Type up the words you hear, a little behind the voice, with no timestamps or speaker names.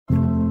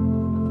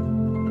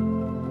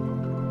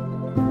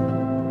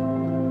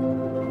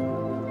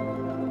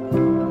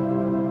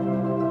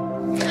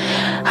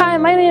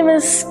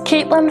is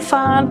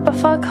Katelynn.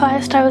 Before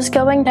Christ, I was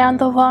going down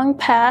the wrong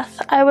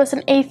path. I was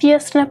an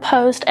atheist and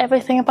opposed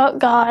everything about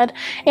God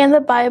and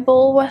the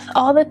Bible with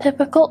all the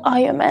typical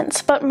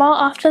arguments, but more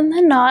often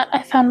than not,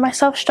 I found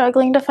myself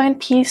struggling to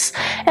find peace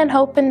and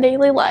hope in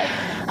daily life.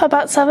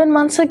 About 7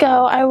 months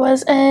ago, I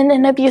was in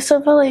an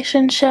abusive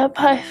relationship.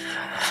 I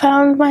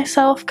found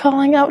myself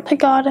calling out to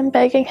God and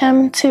begging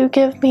Him to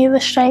give me the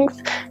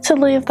strength to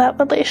leave that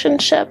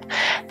relationship.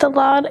 The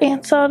Lord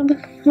answered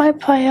my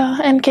prayer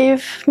and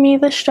gave me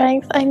the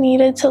strength I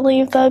needed to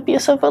leave the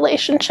abusive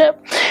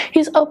relationship.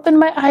 He's opened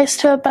my eyes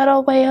to a better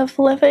way of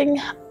living.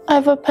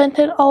 I've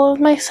repented all of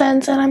my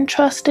sins and I'm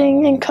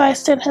trusting in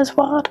Christ and His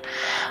Word.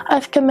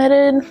 I've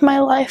committed my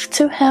life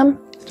to Him.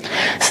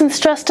 Since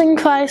trusting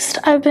Christ,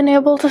 I've been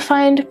able to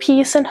find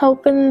peace and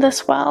hope in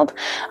this world.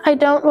 I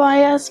don't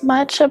worry as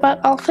much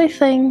about earthly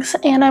things,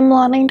 and I'm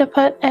learning to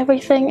put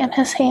everything in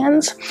His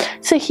hands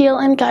to heal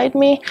and guide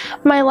me.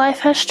 My life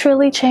has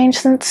truly changed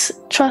since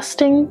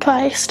trusting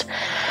Christ.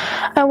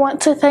 I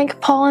want to thank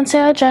Paul and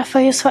Sarah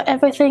Jeffries for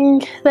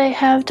everything they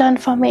have done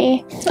for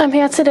me. I'm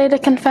here today to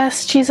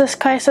confess Jesus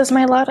Christ as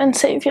my Lord and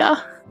Savior.